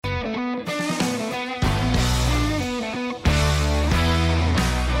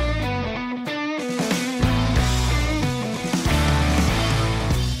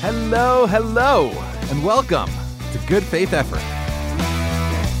Hello, hello, and welcome to Good Faith Effort.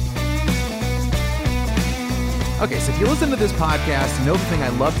 Okay, so if you listen to this podcast, you know the thing I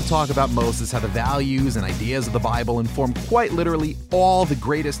love to talk about most is how the values and ideas of the Bible inform quite literally all the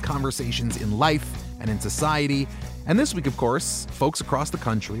greatest conversations in life and in society. And this week, of course, folks across the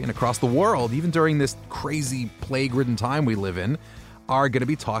country and across the world, even during this crazy plague-ridden time we live in, are going to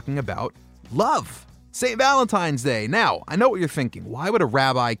be talking about love. St. Valentine's Day. Now, I know what you're thinking. Why would a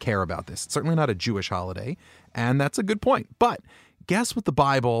rabbi care about this? It's certainly not a Jewish holiday, and that's a good point. But guess what the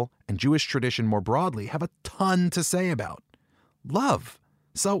Bible and Jewish tradition more broadly have a ton to say about? Love.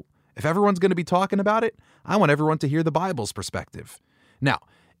 So if everyone's going to be talking about it, I want everyone to hear the Bible's perspective. Now,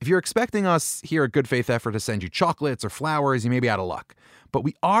 if you're expecting us here at Good Faith Effort to send you chocolates or flowers, you may be out of luck. But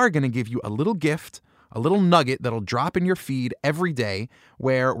we are going to give you a little gift, a little nugget that'll drop in your feed every day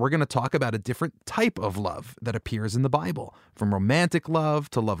where we're going to talk about a different type of love that appears in the Bible, from romantic love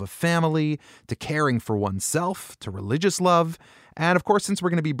to love of family to caring for oneself to religious love. And of course, since we're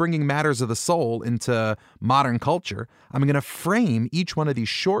going to be bringing matters of the soul into modern culture, I'm going to frame each one of these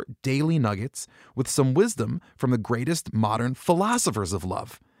short daily nuggets with some wisdom from the greatest modern philosophers of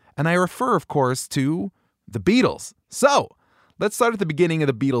love. And I refer, of course, to the Beatles. So let's start at the beginning of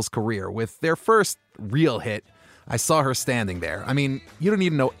the Beatles' career with their first real hit, I Saw Her Standing There. I mean, you don't need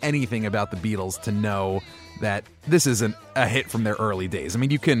to know anything about the Beatles to know that this isn't a hit from their early days. I mean,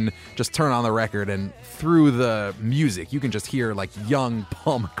 you can just turn on the record and through the music, you can just hear like young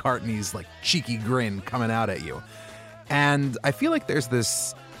Paul McCartney's like cheeky grin coming out at you. And I feel like there's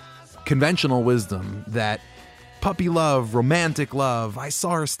this conventional wisdom that puppy love, romantic love, I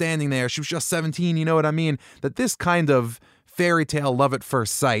saw her standing there, she was just 17, you know what I mean? That this kind of fairy tale love at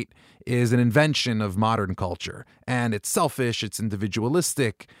first sight is an invention of modern culture. And it's selfish, it's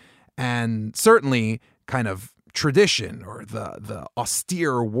individualistic, and certainly kind of tradition or the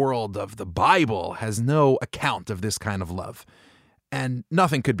austere world of the Bible has no account of this kind of love. And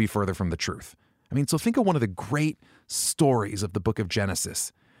nothing could be further from the truth. I mean, so think of one of the great stories of the book of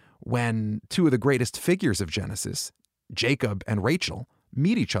Genesis, when two of the greatest figures of Genesis, Jacob and Rachel,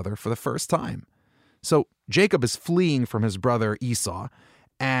 meet each other for the first time. So Jacob is fleeing from his brother Esau,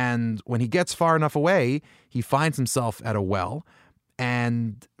 and when he gets far enough away, he finds himself at a well,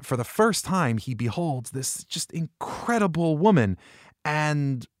 and for the first time, he beholds this just incredible woman.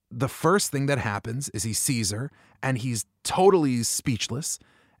 And the first thing that happens is he sees her, and he's totally speechless,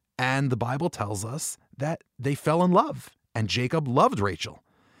 and the Bible tells us that they fell in love, and Jacob loved Rachel.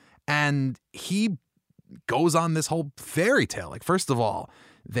 And he goes on this whole fairy tale. Like, first of all,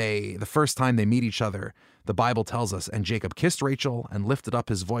 the first time they meet each other, the Bible tells us, and Jacob kissed Rachel and lifted up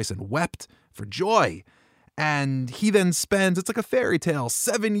his voice and wept for joy. And he then spends, it's like a fairy tale,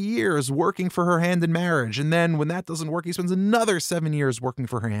 7 years working for her hand in marriage. And then when that doesn't work, he spends another 7 years working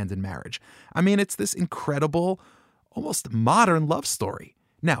for her hand in marriage. I mean, it's this incredible, almost modern love story.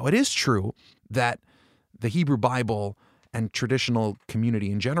 Now, it is true that the Hebrew Bible and traditional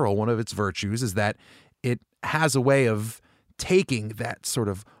community in general, one of its virtues is that it has a way of taking that sort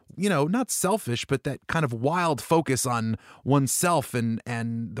of, not selfish, but that kind of wild focus on oneself and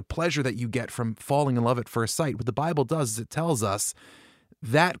the pleasure that you get from falling in love at first sight. What the Bible does is it tells us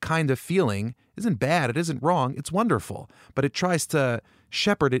that kind of feeling isn't bad, it isn't wrong, it's wonderful, but it tries to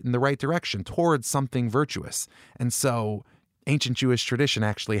shepherd it in the right direction towards something virtuous. And so ancient Jewish tradition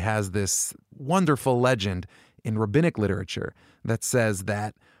actually has this wonderful legend in rabbinic literature that says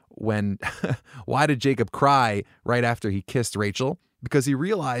that why did Jacob cry right after he kissed Rachel? Because he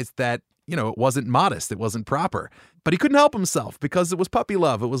realized that, it wasn't modest, it wasn't proper. But he couldn't help himself because it was puppy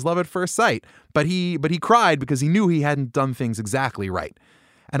love, it was love at first sight. But he cried because he knew he hadn't done things exactly right.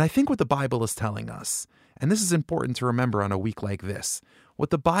 And I think what the Bible is telling us, and this is important to remember on a week like this,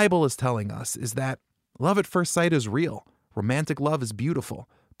 what the Bible is telling us is that love at first sight is real. Romantic love is beautiful.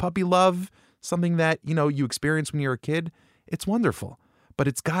 Puppy love, something that, you experience when you're a kid, it's wonderful. But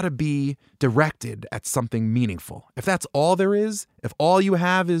it's got to be directed at something meaningful. If that's all there is, if all you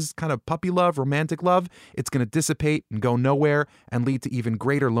have is kind of puppy love, romantic love, it's going to dissipate and go nowhere and lead to even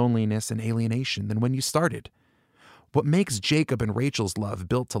greater loneliness and alienation than when you started. What makes Jacob and Rachel's love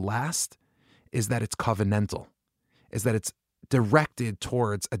built to last is that it's covenantal, is that it's directed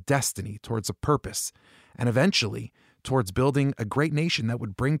towards a destiny, towards a purpose, and eventually towards building a great nation that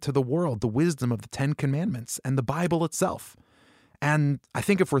would bring to the world the wisdom of the Ten Commandments and the Bible itself. And I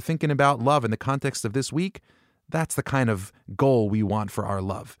think if we're thinking about love in the context of this week, that's the kind of goal we want for our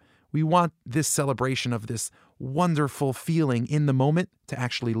love. We want this celebration of this wonderful feeling in the moment to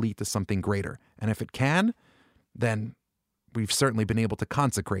actually lead to something greater. And if it can, then we've certainly been able to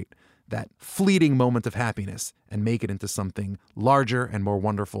consecrate that fleeting moment of happiness and make it into something larger and more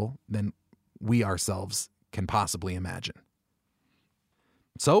wonderful than we ourselves can possibly imagine.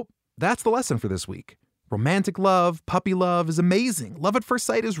 So that's the lesson for this week. Romantic love, puppy love is amazing. Love at first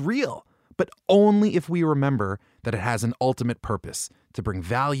sight is real, but only if we remember that it has an ultimate purpose to bring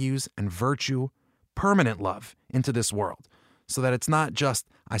values and virtue, permanent love into this world, so that it's not just,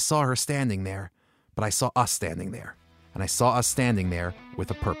 I saw her standing there, but I saw us standing there. And I saw us standing there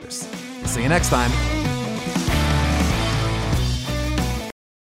with a purpose. See you next time.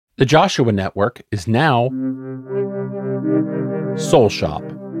 The Joshua Network is now Soul Shop.